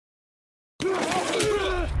The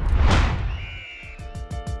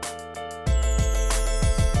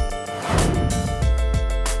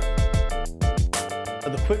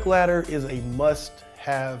quick ladder is a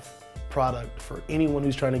must-have product for anyone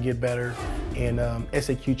who's trying to get better in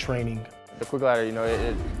SAQ training. The quick ladder,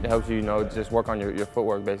 it helps you, just work on your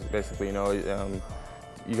footwork, basically. You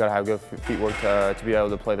got to have good feet work to be able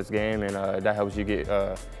to play this game, and that helps you get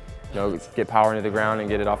get power into the ground and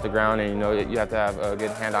get it off the ground. And you have to have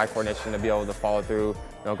good hand-eye coordination to be able to follow through,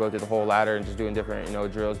 go through the whole ladder and just doing different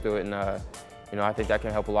drills through it. And I think that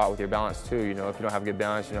can help a lot with your balance too. If you don't have good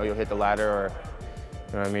balance, you'll hit the ladder, or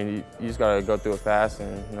you just gotta go through it fast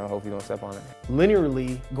and hope you don't step on it.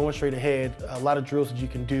 Linearly, going straight ahead, a lot of drills that you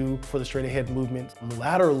can do for the straight ahead movement.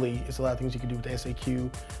 Laterally, it's a lot of things you can do with the SAQ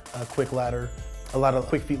quick ladder. A lot of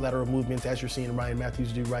quick feet lateral movements, as you're seeing Ryan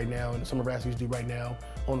Mathews do right now and some of our athletes do right now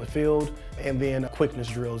on the field. And then quickness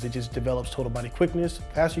drills. It just develops total body quickness. The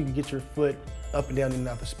faster you can get your foot up and down in and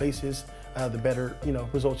out the spaces, the better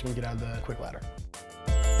results you can get out of the quick ladder.